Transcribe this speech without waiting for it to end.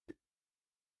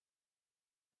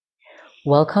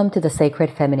Welcome to the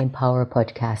Sacred Feminine Power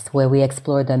podcast, where we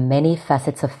explore the many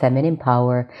facets of feminine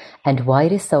power and why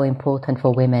it is so important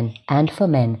for women and for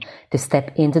men to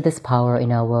step into this power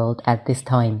in our world at this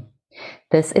time.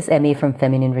 This is Emmy from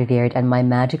Feminine Revered, and my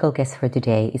magical guest for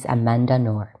today is Amanda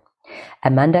Noor.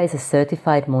 Amanda is a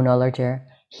certified moonologer,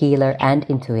 healer, and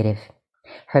intuitive.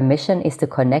 Her mission is to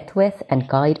connect with and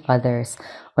guide others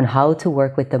on how to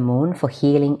work with the moon for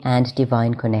healing and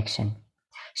divine connection.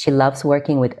 She loves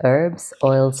working with herbs,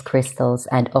 oils, crystals,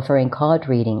 and offering card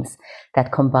readings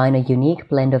that combine a unique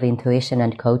blend of intuition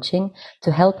and coaching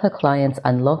to help her clients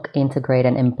unlock, integrate,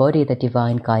 and embody the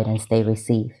divine guidance they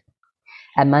receive.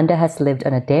 Amanda has lived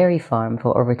on a dairy farm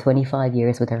for over 25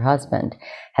 years with her husband,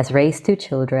 has raised 2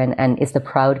 children, and is the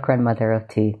proud grandmother of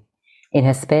 2. In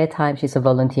her spare time, she's a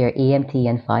volunteer EMT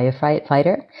and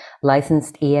firefighter,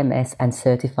 licensed EMS and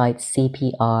certified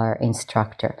CPR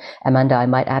instructor. Amanda, I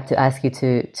might have to ask you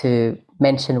to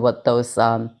mention what those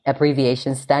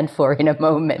abbreviations stand for in a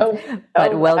moment.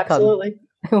 But welcome. Absolutely.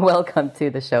 Welcome to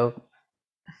the show.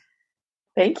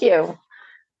 Thank you.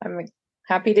 I'm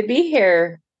happy to be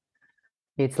here.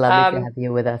 It's lovely to have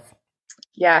you with us.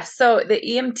 Yeah. So the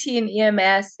EMT and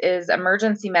EMS is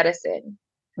emergency medicine.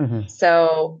 Mm-hmm.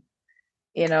 So,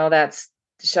 that's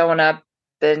showing up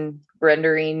and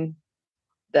rendering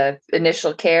the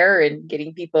initial care and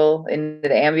getting people into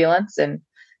the ambulance and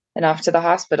off to the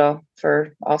hospital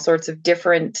for all sorts of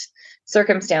different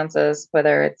circumstances,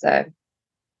 whether it's a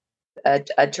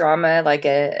trauma like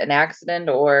an accident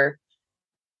or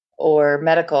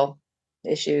medical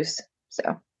issues.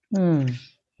 So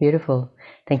beautiful.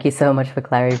 Thank you so much for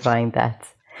clarifying that.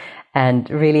 And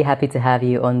really happy to have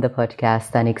you on the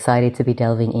podcast and excited to be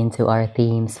delving into our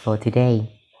themes for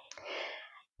today.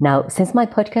 Now, since my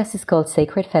podcast is called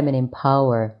Sacred Feminine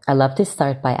Power, I love to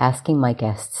start by asking my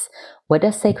guests, what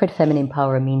does Sacred Feminine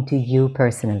Power mean to you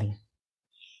personally?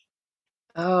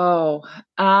 That's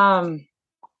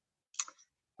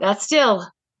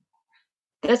still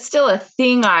a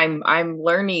thing I'm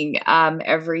learning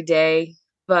every day.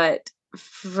 But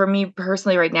for me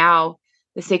personally right now,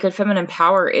 the sacred feminine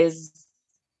power is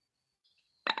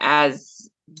as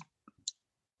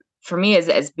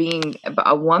being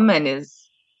a woman is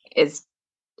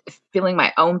feeling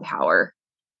my own power,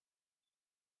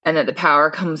 and that the power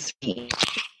comes from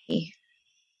me.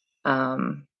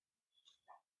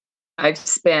 I've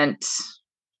spent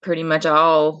pretty much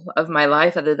all of my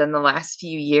life, other than the last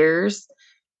few years,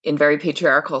 in very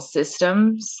patriarchal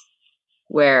systems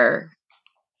where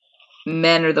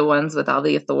men are the ones with all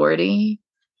the authority.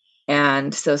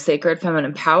 And so sacred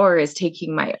feminine power is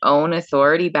taking my own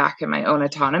authority back and my own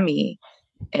autonomy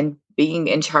and being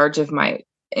in charge of my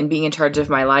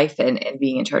life and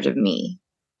being in charge of me.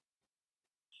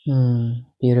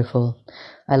 Beautiful.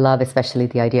 I love especially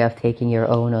the idea of taking your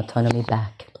own autonomy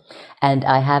back. And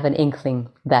I have an inkling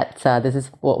that this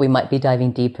is what we might be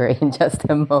diving deeper in just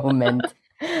a moment.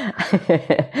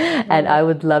 And I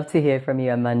would love to hear from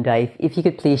you, Amanda, if you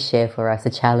could please share for us a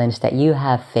challenge that you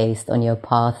have faced on your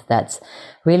path that's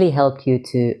really helped you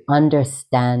to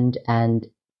understand and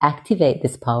activate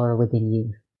this power within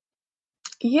you.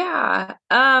 Yeah.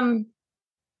 You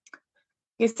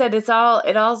said it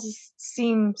all just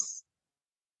seems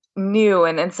new,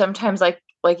 and sometimes like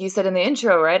you said in the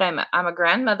intro, right? I'm a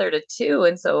grandmother to 2,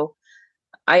 and so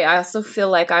I also feel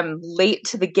like I'm late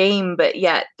to the game, but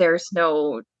yet there's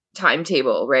no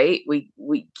timetable, right?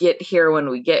 We get here when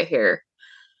we get here.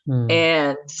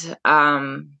 And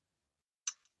I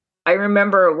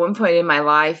remember at one point in my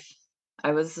life,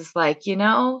 I was just like,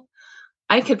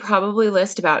 I could probably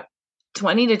list about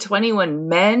 20 to 21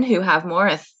 men who have more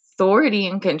authority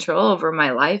and control over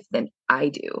my life than I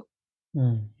do.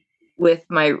 With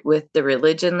the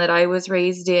religion that I was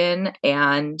raised in,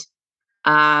 and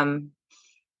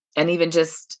even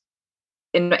just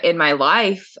in my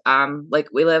life, I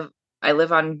live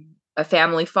on a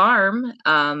family farm.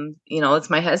 It's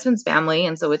my husband's family,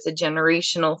 and so it's a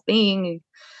generational thing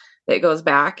that goes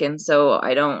back, and so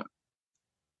I don't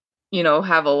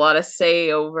have a lot of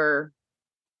say over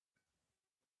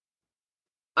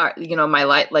my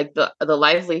life, like the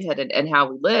livelihood and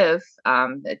how we live.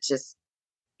 It's just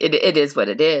it is what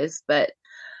it is. But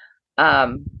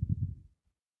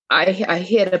I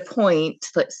hit a point,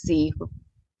 let's see,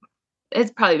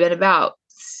 it's probably been about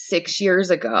 6 years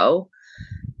ago,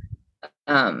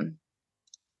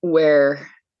 where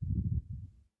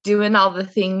doing all the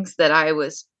things that I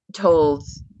was told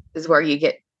is where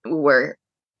you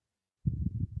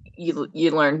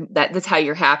learn that's how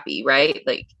you're happy, right?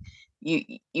 Like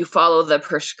you follow the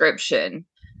prescription.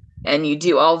 and you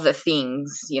do all the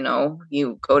things,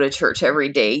 you go to church every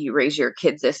day, you raise your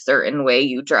kids a certain way,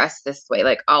 you dress this way,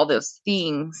 like all those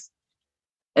things.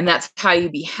 And that's how you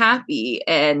be happy.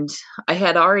 And I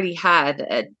had already had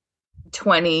a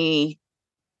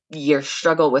 20-year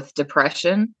struggle with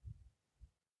depression.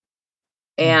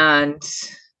 And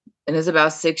it was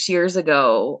about 6 years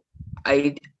ago,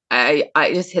 I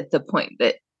just hit the point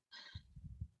that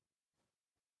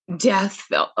death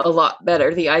felt a lot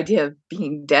better. The idea of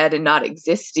being dead and not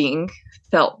existing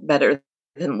felt better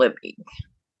than living.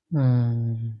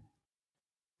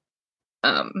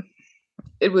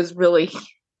 It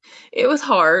was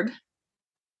hard,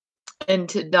 and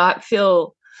to not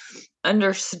feel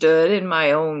understood in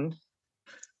my own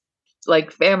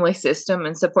like family system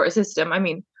and support system. I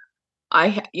mean, I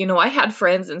had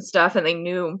friends and stuff, and they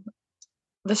knew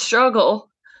the struggle,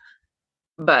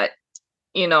 but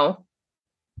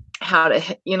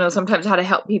sometimes how to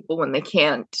help people when they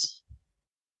can't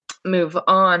move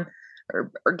on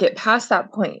or get past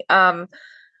that point. I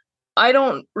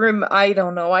don't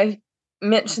know. I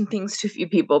mentioned things to a few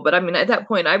people, but I mean, at that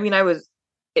point,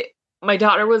 my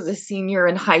daughter was a senior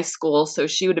in high school, so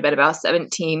she would have been about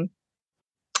 17,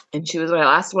 and she was my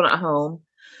last one at home.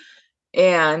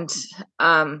 And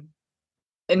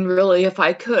really, if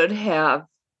I could have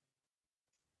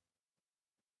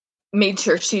made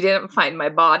sure she didn't find my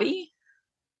body,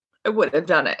 I would have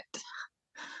done it.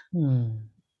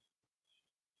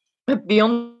 The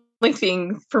only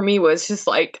thing for me was just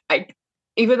like,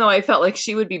 even though I felt like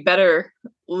she would be better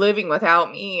living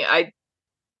without me, I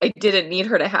didn't need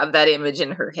her to have that image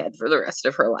in her head for the rest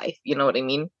of her life. You know what I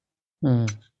mean?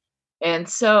 And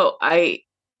so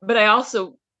but I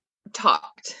also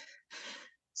talked.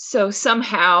 So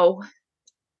somehow,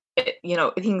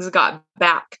 things got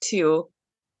back to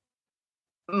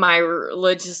my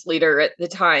religious leader at the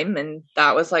time. And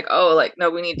that was like, oh, like, no,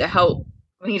 we need to help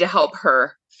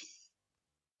her.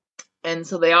 And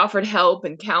so they offered help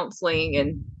and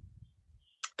counseling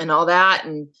and all that.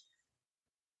 And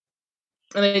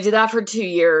I did that for 2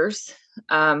 years.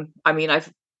 I mean,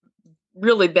 I've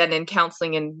really been in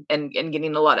counseling and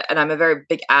getting a lot of, and I'm a very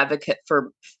big advocate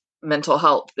for mental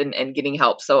health and getting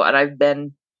help. So, and I've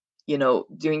been,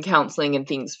 doing counseling and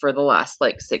things for the last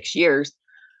like 6 years.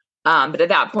 But at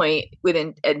that point,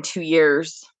 within 2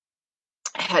 years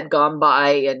had gone by,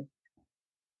 and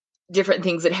different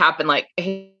things had happened, like,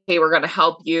 hey, we're going to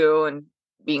help you. And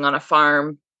being on a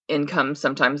farm, income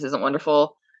sometimes isn't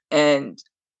wonderful. And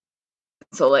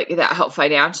so like that helped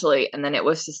financially. And then it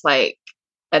was just like,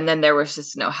 and then there was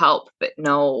just no help, but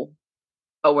no,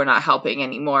 oh, we're not helping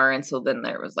anymore. And so then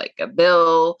there was like a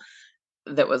bill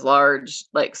that was large.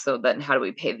 Like, so then how do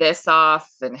we pay this off?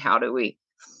 And how do we,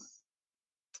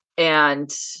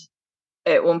 and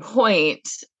at one point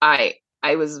I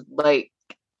was like,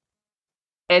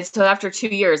 and so after 2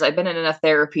 years, I've been in enough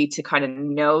therapy to kind of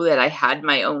know that I had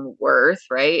my own worth,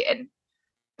 right?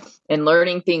 And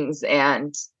learning things.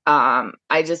 And I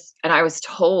was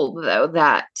told though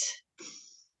that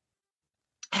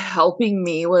helping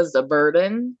me was a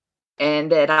burden,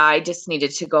 and that I just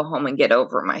needed to go home and get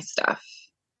over my stuff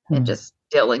and just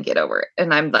deal and get over it.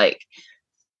 And I'm like,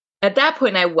 at that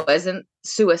point I wasn't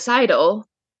suicidal,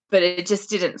 but it just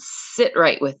didn't sit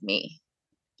right with me.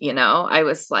 I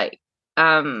was like,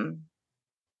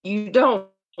 you don't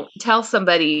tell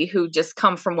somebody who just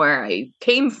come from where I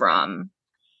came from,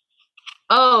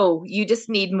 oh, you just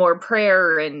need more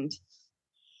prayer and,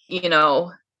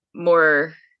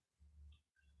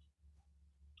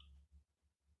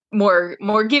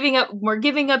 more giving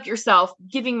up yourself,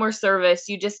 giving more service.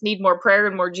 You just need more prayer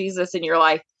and more Jesus in your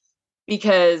life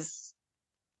because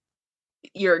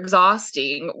you're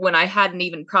exhausting, when I hadn't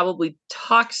even probably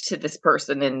talked to this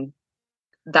person in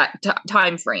that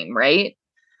time frame. Right.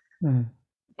 And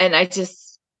I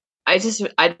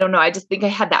don't know. I just think I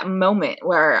had that moment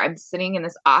where I'm sitting in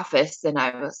this office and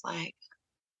I was like,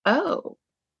 oh,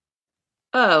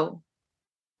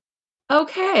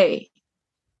 okay.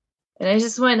 And I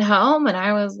just went home and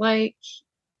I was like,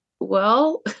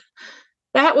 well,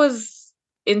 that was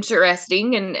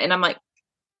interesting. And I'm like,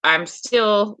 I'm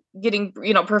still getting,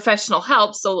 professional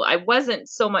help. So I wasn't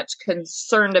so much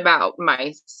concerned about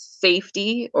my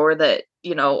safety or that,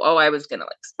 oh, I was going to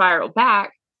like spiral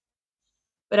back.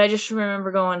 But I just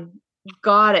remember going,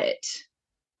 got it.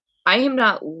 I am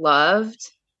not loved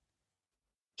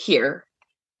here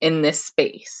in this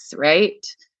space, right?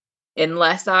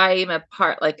 Unless I am a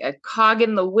part, like a cog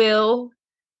in the wheel,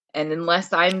 and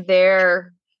unless I'm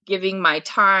there giving my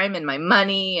time and my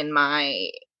money and my,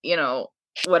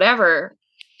 whatever,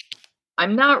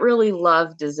 I'm not really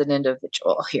loved as an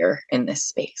individual here in this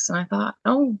space. And I thought,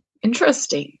 oh,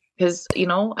 interesting. because, you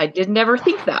know, I didn't ever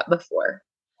think that before.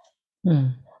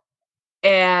 Mm.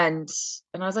 And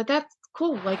I was like, that's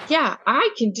cool. Like, yeah,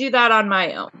 I can do that on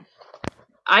my own.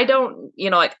 I don't, you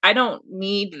know, like, I don't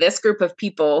need this group of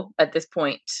people at this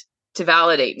point to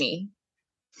validate me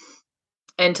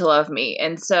and to love me.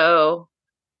 And so,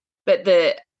 but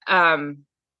the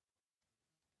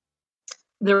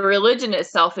religion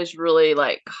itself is really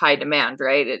like high demand,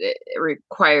 right? It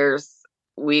requires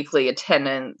weekly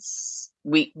attendance,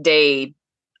 weekday,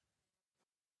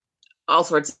 all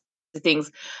sorts of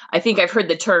things. I think I've heard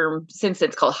the term since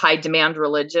it's called high demand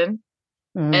religion.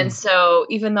 And Mm. so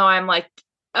even though I'm like,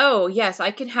 oh, yes,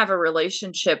 I can have a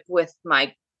relationship with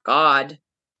my God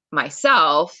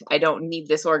myself, I don't need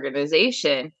this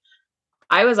organization.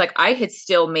 I was like, I had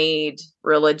still made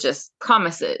religious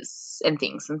promises and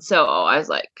things. And so I was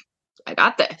like, I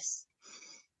got this.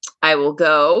 I will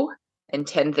go and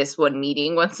attend this one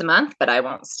meeting once a month, but I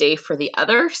won't stay for the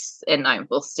others. And I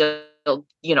will still,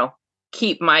 you know,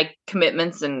 keep my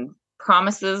commitments and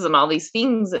promises and all these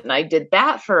things. And I did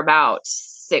that for about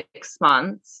 6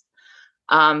 months.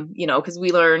 You know, because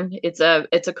we learn it's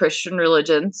a Christian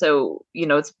religion. So, you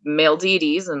know, it's male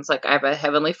deities. And it's like, I have a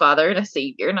heavenly father and a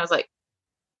savior. And I was like,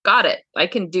 got it. I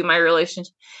can do my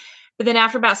relationship. But then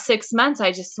after about 6 months,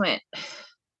 I just went,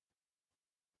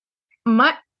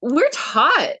 we're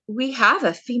taught we have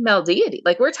a female deity.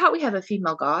 Like, we're taught we have a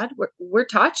female God. We're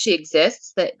taught she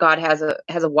exists, that God has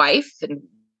a wife, and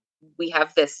we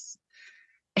have this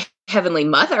heavenly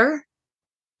mother.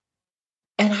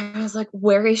 And I was like,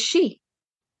 where is she?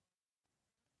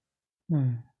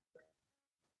 Mm.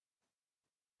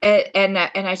 And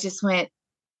I just went,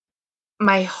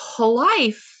 my whole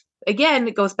life, again,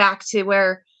 it goes back to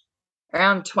where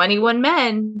around 21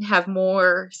 men have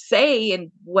more say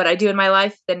in what I do in my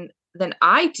life than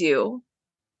I do.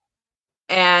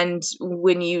 And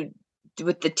when you,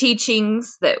 with the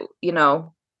teachings that, you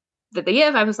know, that they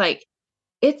give, I was like,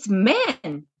 it's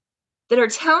men that are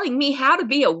telling me how to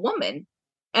be a woman.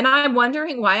 And I'm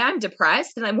wondering why I'm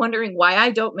depressed, and I'm wondering why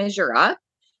I don't measure up,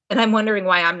 and I'm wondering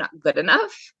why I'm not good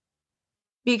enough,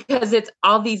 because it's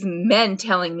all these men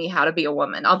telling me how to be a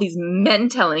woman, all these men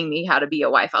telling me how to be a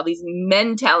wife, all these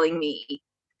men telling me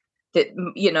that,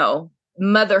 you know,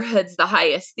 motherhood's the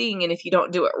highest thing. And if you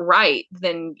don't do it right,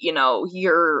 then, you know,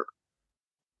 you're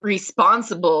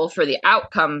responsible for the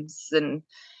outcomes.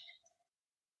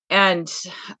 And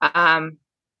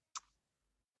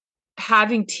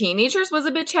having teenagers was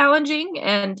a bit challenging.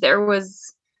 And there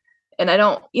was, and I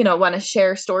don't, you know, want to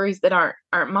share stories that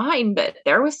aren't mine, but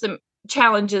there was some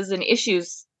challenges and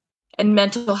issues and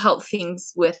mental health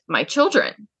things with my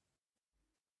children.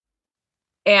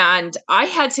 And I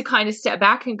had to kind of step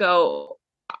back and go,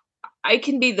 I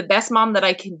can be the best mom that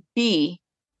I can be,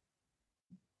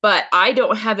 but I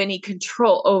don't have any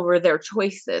control over their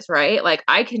choices, right? Like,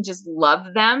 I can just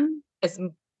love them as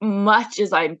much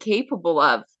as I'm capable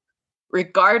of,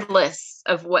 regardless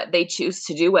of what they choose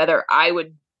to do, whether I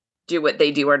would do what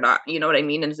they do or not. You know what I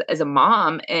mean? As a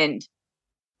mom. And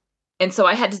so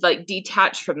I had to like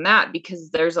detach from that,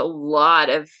 because there's a lot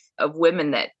of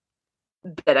women that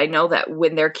I know that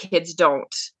when their kids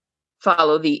don't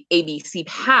follow the ABC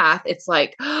path, it's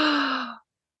like, oh,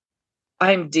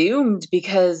 I'm doomed,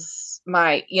 because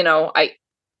my, you know,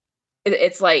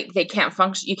 it's like they can't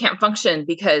function. You can't function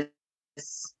because,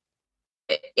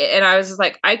 and I was just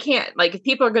like, I can't, like, if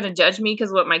people are going to judge me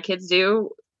because what my kids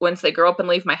do once they grow up and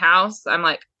leave my house, I'm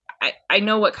like, I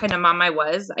know what kind of mom I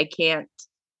was. I can't,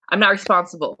 I'm not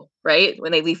responsible, right?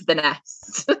 When they leave the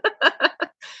nest.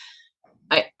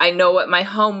 I know what my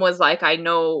home was like. I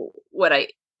know what I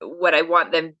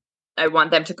want them. I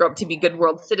want them to grow up to be good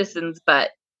world citizens,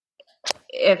 but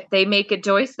if they make a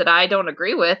choice that I don't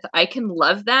agree with, I can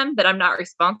love them, but I'm not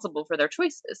responsible for their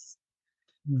choices.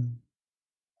 Mm.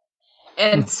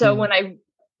 And so Mhm. when I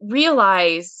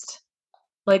realized,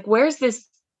 like, where's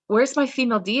my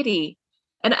female deity?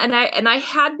 And I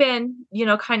had been, you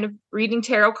know, kind of reading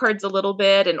tarot cards a little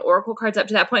bit and oracle cards up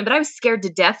to that point, but I was scared to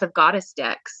death of goddess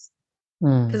decks,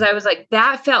 because Mm. I was like,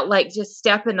 that felt like just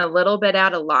stepping a little bit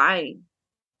out of line.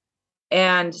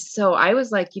 And so I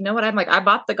was like, you know what? I'm like, I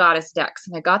bought the goddess decks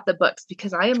and I got the books,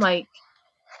 because I am like,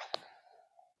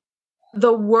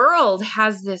 the world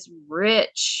has this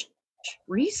rich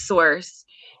resource.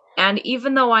 And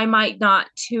even though I might not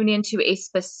tune into a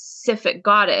specific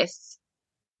goddess,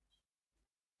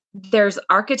 there's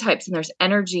archetypes and there's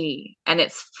energy, and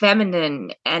it's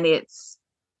feminine, and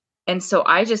so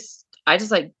I just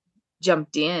like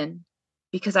jumped in,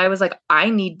 because I was like, I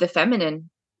need the feminine.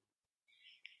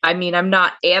 I mean, I'm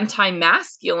not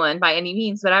anti-masculine by any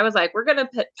means, but I was like, we're going to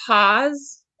put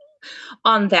pause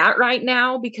on that right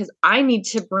now, because I need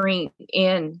to bring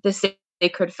in the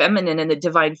sacred feminine and the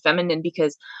divine feminine,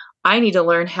 because I need to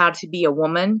learn how to be a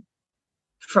woman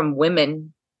from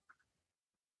women.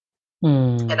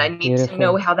 And I need to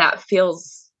know Beautiful. how that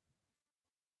feels,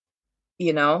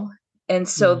 you know? And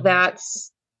so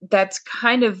that's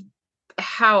kind of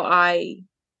how I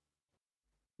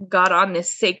got on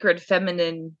this sacred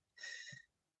feminine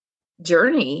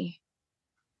journey.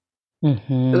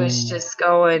 It was just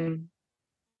going,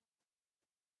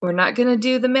 we're not going to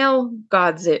do the male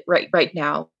gods right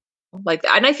now. Like,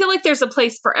 and I feel like there's a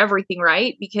place for everything,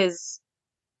 right? Because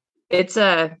it's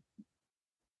a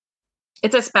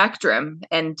spectrum,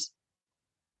 and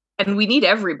we need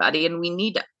everybody and we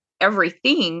need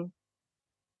everything.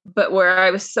 But where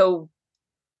I was so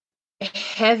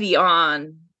heavy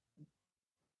on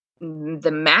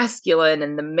the masculine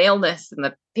and the maleness and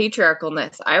the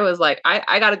patriarchalness, I was like,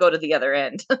 I got to go to the other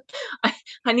end.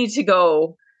 I need to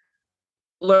go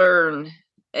learn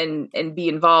and be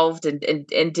involved and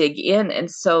dig in. And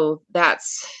so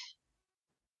that's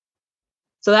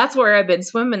where I've been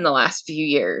swimming the last few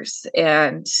years.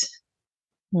 And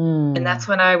that's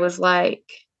when I was like,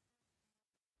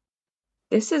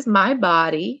 this is my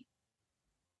body.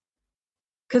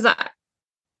 Cause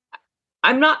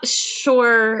I'm not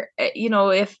sure,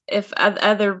 if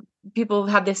other people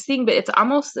have this thing, but it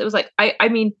was like, I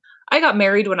mean, I got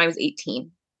married when I was 18.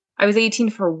 I was 18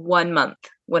 for 1 month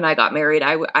when I got married.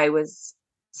 I was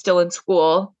still in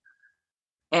school,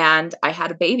 and I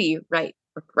had a baby right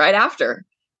after.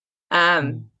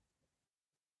 And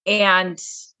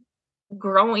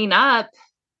growing up,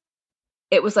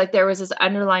 it was like there was this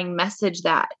underlying message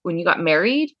that when you got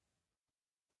married,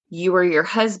 you were your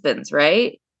husband's,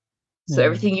 right? So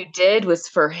everything you did was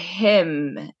for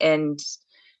him, and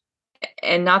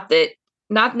not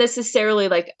necessarily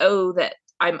like, oh, that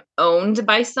I'm owned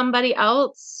by somebody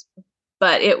else,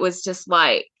 but it was just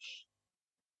like,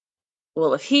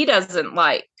 well, if he doesn't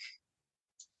like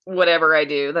whatever I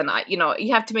do, then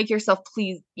you have to make yourself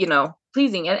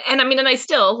pleasing. And I mean, and I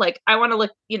still, like, I want to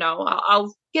look,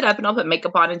 I'll get up and I'll put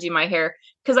makeup on and do my hair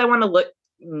because I want to look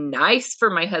nice for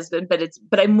my husband,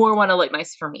 but I more want to look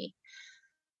nice for me.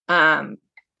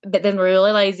 But then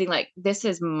realizing, like, this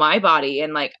is my body,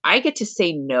 and like I get to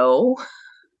say no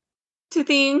to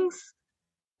things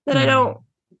that I don't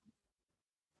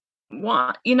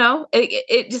want,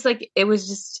 it just, like, it was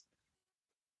just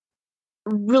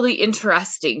really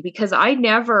interesting because I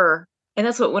never, and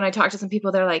that's what, when I talk to some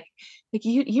people, they're like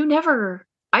you never,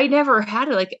 I never had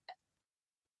like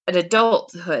an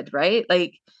adulthood, right?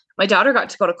 Like, my daughter got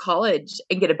to go to college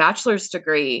and get a bachelor's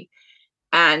degree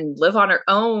and live on her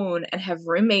own and have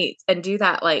roommates and do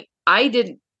that. Like, I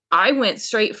didn't. I went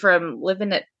straight from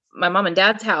living at my mom and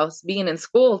dad's house, being in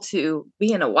school, to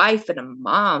being a wife and a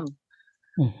mom.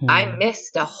 I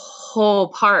missed a whole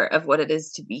part of what it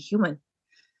is to be human.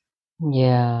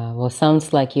 Yeah, well,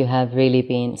 sounds like you have really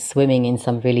been swimming in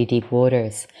some really deep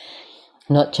waters,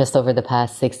 not just over the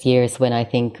past 6 years when I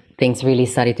think things really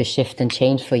started to shift and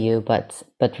change for you, but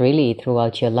really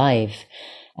throughout your life.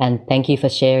 And thank you for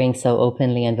sharing so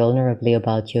openly and vulnerably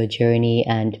about your journey,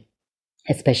 and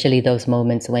especially those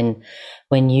moments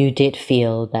when you did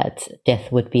feel that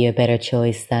death would be a better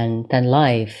choice than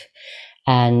life.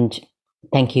 And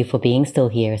thank you for being still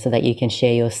here so that you can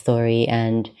share your story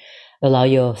and allow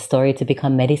your story to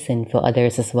become medicine for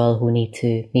others as well who need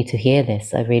to hear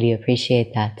this. I really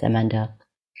appreciate that, Amanda.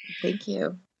 Thank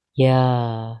you.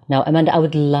 Yeah. Now, Amanda, I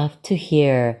would love to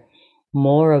hear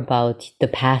more about the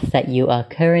path that you are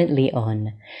currently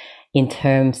on in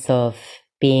terms of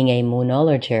being a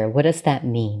moonologer. What does that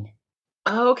mean?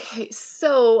 Okay,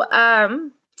 so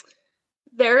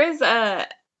there is an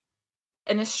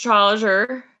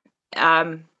astrologer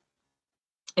in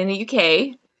the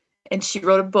UK, and she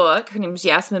wrote a book. Her name is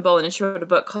Yasmin Boland, and she wrote a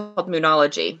book called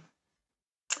Moonology.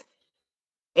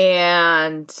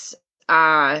 And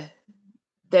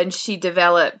then she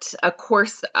developed a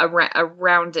course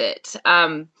around it.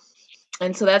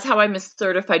 And so that's how I'm a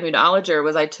certified moonologer,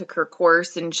 was I took her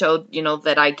course and showed,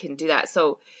 that I can do that.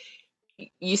 So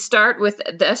you start with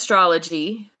the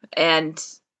astrology and,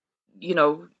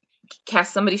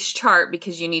 cast somebody's chart,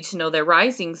 because you need to know their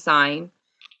rising sign.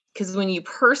 Because when you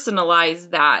personalize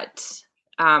that,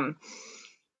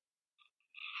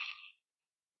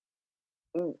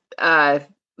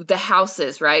 the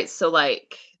houses, right? So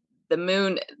like the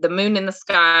moon in the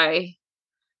sky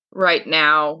right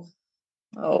now.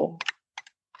 Oh,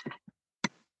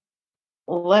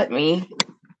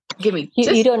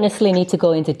 You don't necessarily need to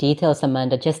go into details,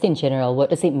 Amanda. Just in general, what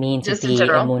does it mean to be a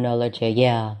moonologer?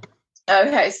 Yeah.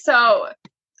 Okay, so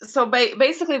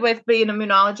basically with being a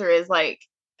moonologer is like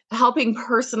helping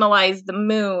personalize the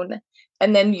moon,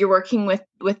 and then you're working with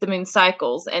the moon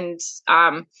cycles, and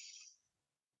a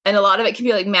lot of it can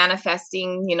be like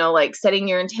manifesting, like setting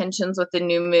your intentions with the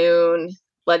new moon,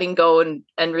 letting go and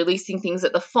releasing things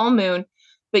at the full moon,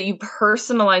 but you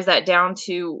personalize that down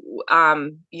to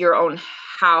your own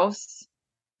house.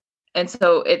 And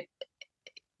so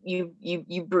you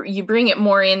bring it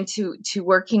more into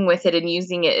working with it and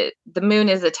using it. The moon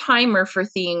is a timer for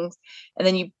things, and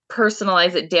then you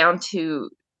personalize it down to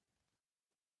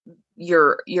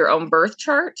your own birth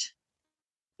chart.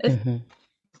 Mm-hmm.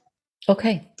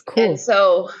 Okay, cool. And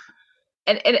so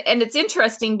and it's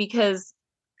interesting because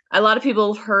a lot of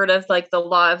people have heard of like the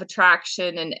law of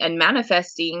attraction and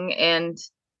manifesting, and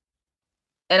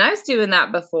I was doing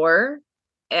that before,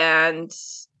 and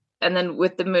then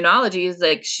with the moonology is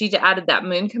like she added that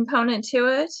moon component to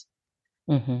it.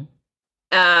 Mm-hmm.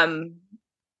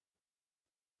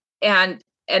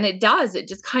 And it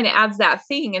just kind of adds that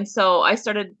thing. And so I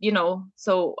started,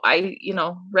 so I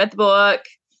read the book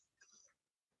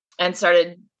and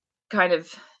started kind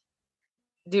of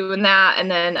doing that,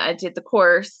 and then I did the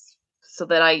course so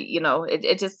that I,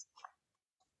 it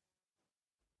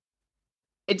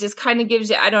just kind of gives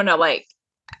you, I don't know, like,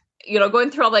 going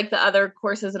through all like the other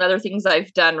courses and other things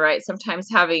I've done, right? Sometimes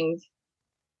having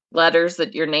letters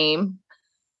that your name,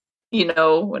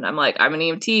 when I'm like, I'm an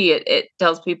EMT, it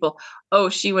tells people, oh,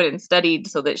 she went and studied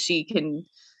so that she can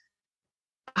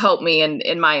help me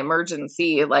in my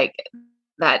emergency, like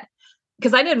that,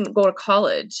 because I didn't go to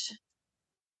college.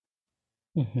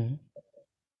 Mm-hmm.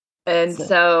 And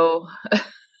so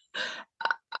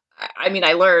I mean,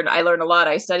 I learned a lot.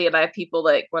 I study, and I have people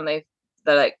like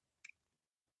they're like,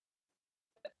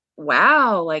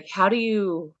 wow, like, how do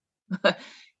you,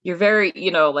 you're very,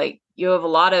 like you have a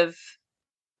lot of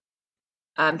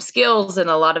skills and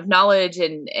a lot of knowledge,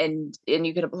 and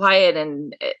you can apply it.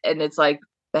 And it's like,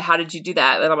 but how did you do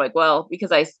that? And I'm like, well,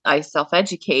 because I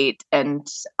self-educate and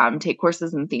take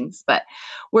courses and things, but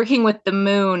working with the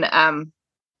moon,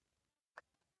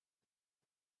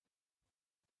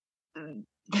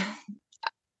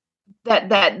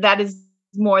 that is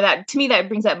more, that to me, that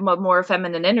brings that more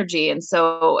feminine energy. And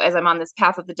so as I'm on this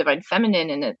path of the divine feminine,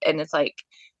 and it's like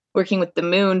working with the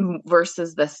moon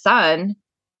versus the sun,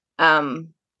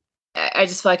 I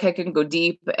just feel like I can go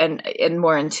deep and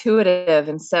more intuitive.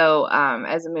 And so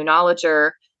as a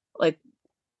moonologer, like,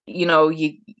 you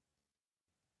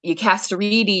cast a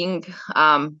reading,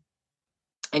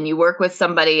 and you work with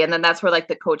somebody, and then that's where like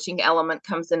the coaching element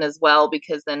comes in as well,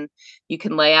 because then you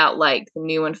can lay out like the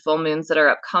new and full moons that are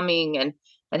upcoming, and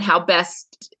how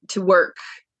best to work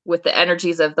with the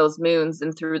energies of those moons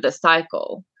and through the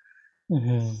cycle.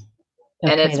 Mm-hmm.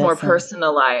 And Okay, it's more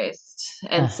personalized.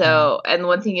 And so, and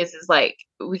one thing is like,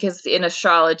 because in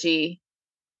astrology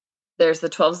there's the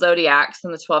 12 zodiacs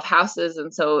and the 12 houses,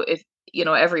 and so if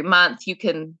every month you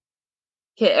can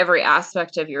hit every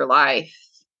aspect of your life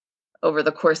over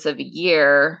the course of a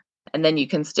year, and then you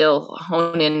can still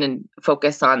hone in and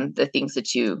focus on the things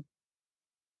that you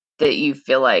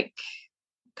feel like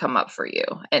come up for you.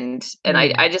 And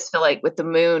I just feel like with the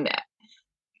moon,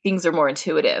 things are more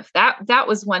intuitive. That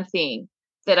was one thing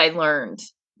that I learned,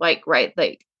 like, right,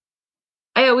 like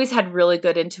I always had really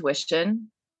good intuition,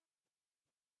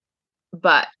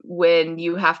 but when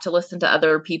you have to listen to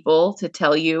other people to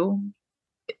tell you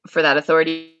for that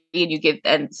authority, and you give,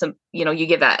 and some, you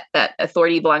give that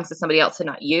authority belongs to somebody else and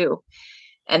not you.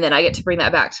 And then I get to bring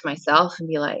that back to myself and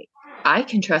be like, I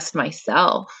can trust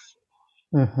myself.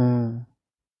 Mm-hmm.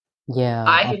 Yeah,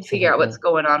 I can figure out absolutely. what's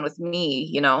going on with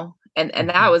me, and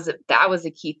that was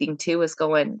a key thing too, was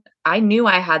going, I knew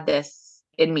I had this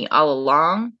in me all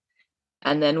along.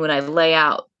 And then when I lay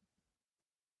out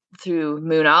through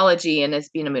moonology and as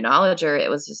being a moonologer, it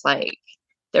was just like,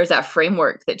 there's that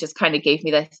framework that just kind of gave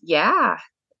me this, yeah,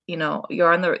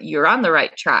 you're on the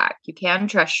right track. You can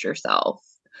trust yourself.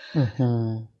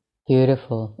 Mm-hmm.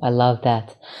 Beautiful. I love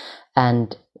that.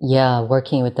 And yeah,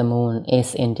 working with the moon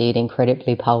is indeed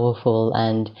incredibly powerful.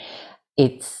 And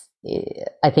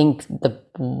I think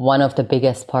one of the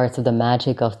biggest parts of the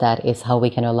magic of that is how we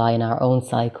can align our own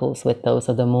cycles with those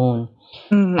of the moon.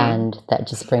 Mm-hmm. And that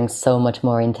just brings so much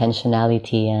more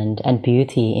intentionality and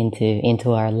beauty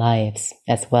into our lives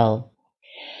as well.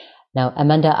 Now,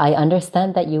 Amanda, I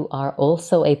understand that you are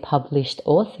also a published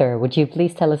author. Would you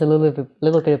please tell us a little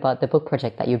bit about the book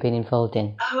project that you've been involved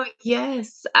in? Oh,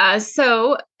 yes.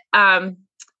 So the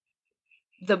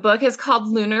book is called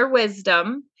Lunar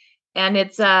Wisdom, and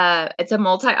it's a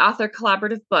multi-author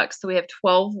collaborative book. So we have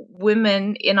 12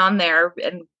 women in on there,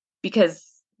 and because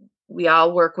we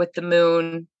all work with the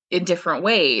moon in different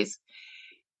ways.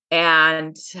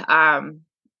 And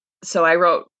so I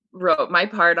wrote my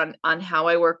part on how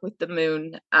I work with the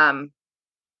moon. And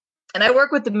I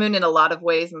work with the moon in a lot of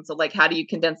ways. And so, like, how do you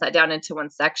condense that down into one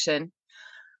section?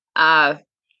 That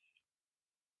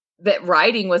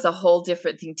writing was a whole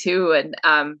different thing too. And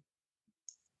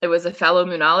it was a fellow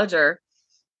moonologer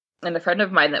and a friend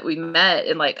of mine that we met.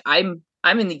 And like, I'm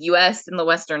in the US in the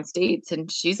Western States, and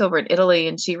she's over in Italy,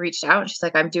 and she reached out and she's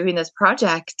like, I'm doing this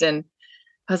project. And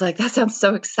I was like, that sounds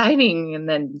so exciting. And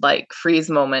then, like, freeze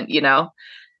moment,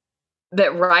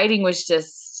 that writing was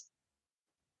just,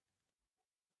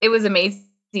 it was amazing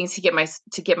to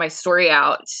get my story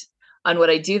out on what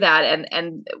I do that.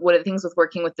 And one of the things with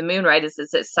working with the moon, right, is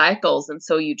it cycles. And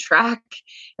so you track,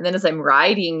 and then as I'm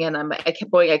writing and I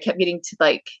kept getting to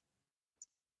like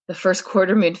the first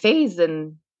quarter moon phase,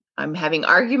 and I'm having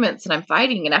arguments and I'm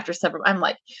fighting. And after several, I'm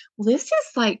like, well, this is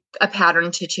like a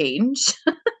pattern to change.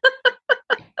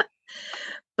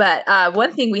 But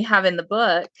one thing we have in the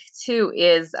book too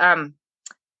is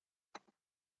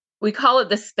we call it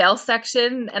the spell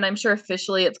section, and I'm sure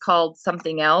officially it's called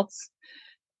something else.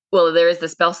 Well, there is the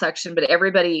spell section, but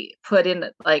everybody put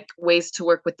in like ways to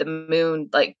work with the moon,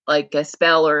 like a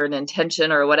spell or an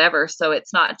intention or whatever. So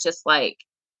it's not just like,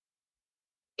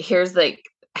 here's like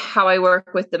how I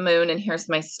work with the moon and here's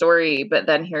my story, but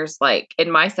then here's like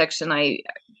in my section I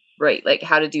write like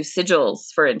how to do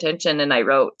sigils for intention, and I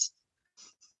wrote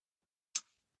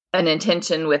an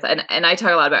intention with and I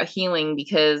talk a lot about healing,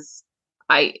 because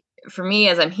for me,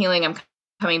 as I'm healing, I'm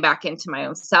coming back into my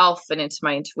own self and into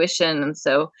my intuition. And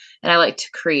I like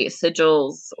to create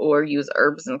sigils or use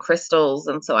herbs and crystals.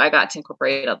 And so I got to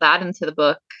incorporate that into the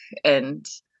book. And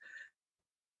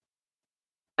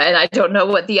I don't know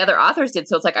what the other authors did.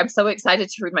 So it's like, I'm so excited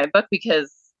to read my book,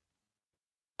 because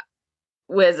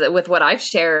with what I've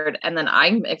shared, and then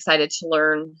I'm excited to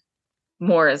learn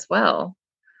more as well.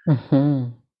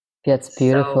 Mm-hmm. That's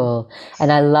beautiful.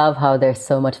 And I love how there's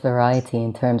so much variety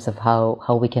in terms of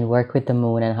how we can work with the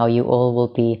moon, and how you all will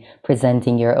be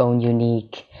presenting your own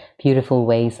unique, beautiful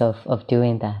ways of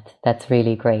doing that. That's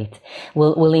really great.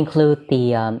 We'll include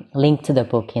the link to the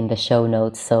book in the show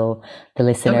notes, so the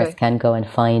listeners can go and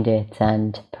find it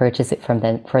and purchase it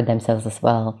for themselves as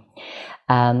well.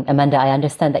 Amanda, I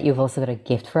understand that you've also got a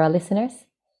gift for our listeners.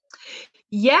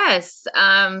 Yes.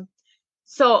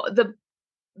 So the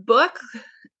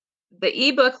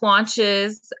ebook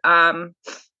launches on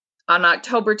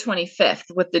October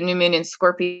 25th with the new moon in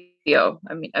Scorpio.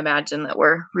 I mean, imagine that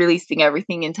we're releasing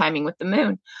everything in timing with the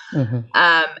moon. Mm-hmm.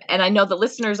 And I know the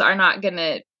listeners are not going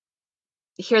to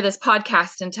hear this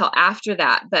podcast until after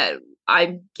that, but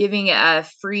I'm giving a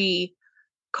free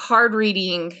card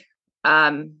reading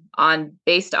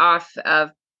based off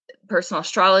of personal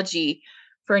astrology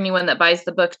for anyone that buys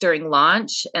the book during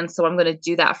launch. And so I'm going to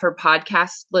do that for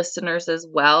podcast listeners as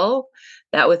well,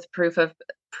 that with proof of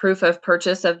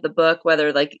purchase of the book,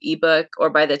 whether like ebook or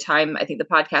by the time I think the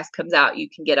podcast comes out, you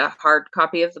can get a hard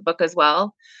copy of the book as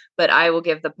well. But I will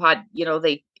give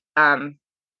they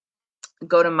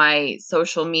go to my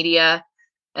social media,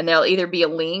 and there'll either be a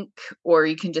link or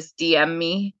you can just DM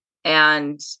me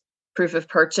and proof of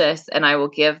purchase, and I will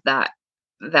give that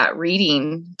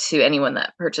reading to anyone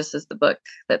that purchases the book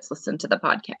that's listened to the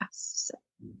podcast. So.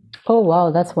 Oh,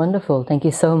 wow. That's wonderful. Thank you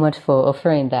so much for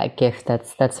offering that gift.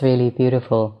 That's really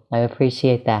beautiful. I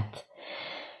appreciate that.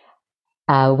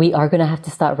 We are going to have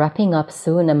to start wrapping up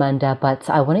soon, Amanda, but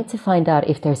I wanted to find out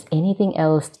if there's anything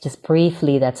else just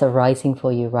briefly that's arising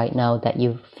for you right now that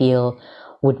you feel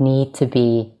would need to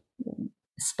be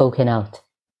spoken out.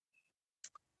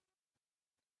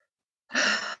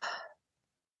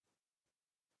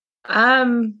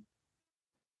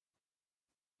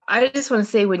 I just want to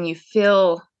say, when you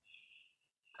feel,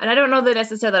 and I don't know that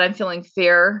necessarily that I'm feeling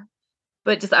fear,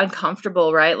 but just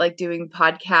uncomfortable, right? Like doing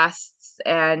podcasts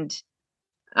and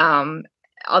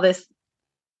all this,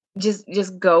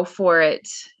 just go for it.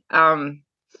 When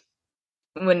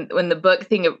the book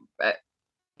thing,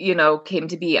 came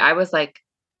to be, I was like,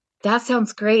 that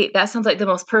sounds great. That sounds like the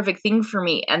most perfect thing for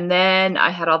me. And then I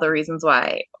had all the reasons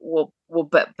why,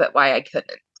 but why I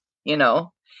couldn't,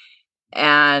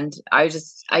 and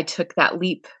I took that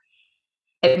leap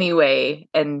anyway.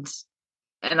 And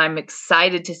I'm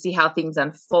excited to see how things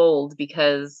unfold,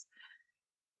 because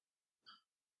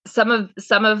some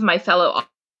of my fellow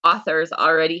authors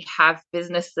already have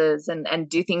businesses and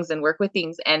do things and work with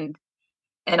things. And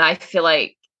I feel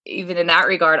like even in that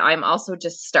regard, I'm also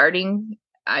just starting.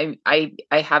 I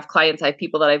have clients, I have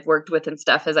people that I've worked with and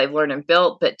stuff as I've learned and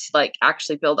built, but to like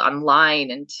actually build online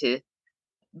and to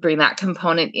bring that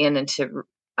component in, and to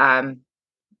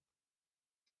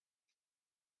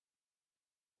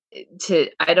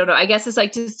I don't know, I guess it's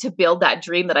like just to build that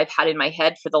dream that I've had in my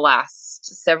head for the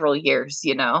last several years,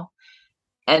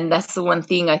 and that's the one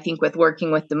thing I think with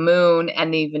working with the moon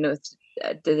and even with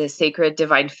the sacred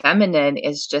divine feminine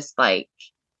is just like,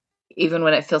 even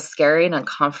when it feels scary and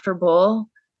uncomfortable,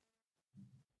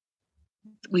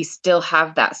 we still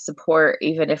have that support,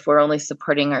 even if we're only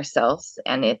supporting ourselves,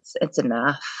 and it's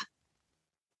enough.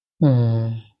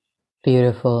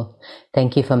 Beautiful.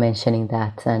 Thank you for mentioning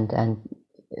that, and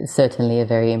certainly a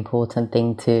very important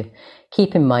thing to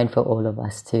keep in mind for all of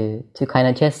us, to kind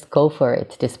of just go for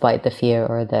it despite the fear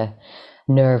or the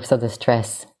nerves or the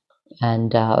stress,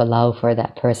 and allow for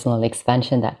that personal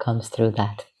expansion that comes through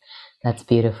that. That's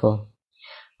beautiful.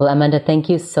 Well, Amanda, thank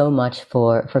you so much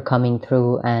for coming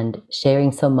through and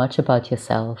sharing so much about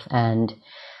yourself, and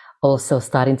also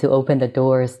starting to open the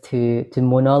doors to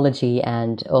Moonology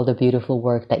and all the beautiful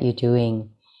work that you're doing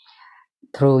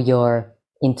through your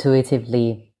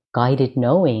intuitively guided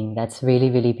knowing. That's really,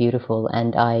 really beautiful.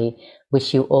 And I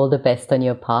wish you all the best on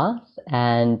your path,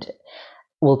 and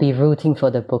we'll be rooting for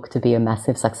the book to be a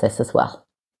massive success as well.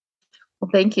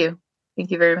 Well, thank you. Thank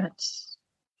you very much.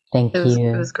 Thank you.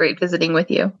 It was great visiting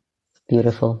with you.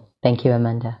 Beautiful. Thank you,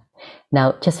 Amanda.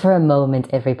 Now, just for a moment,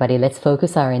 everybody, let's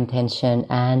focus our intention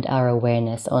and our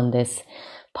awareness on this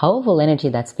powerful energy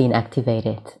that's been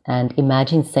activated, and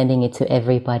imagine sending it to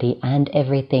everybody and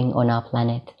everything on our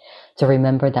planet to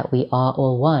remember that we are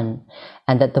all one,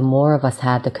 and that the more of us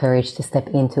have the courage to step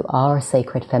into our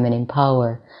sacred feminine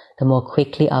power, the more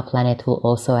quickly our planet will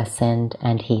also ascend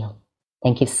and heal.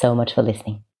 Thank you so much for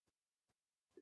listening.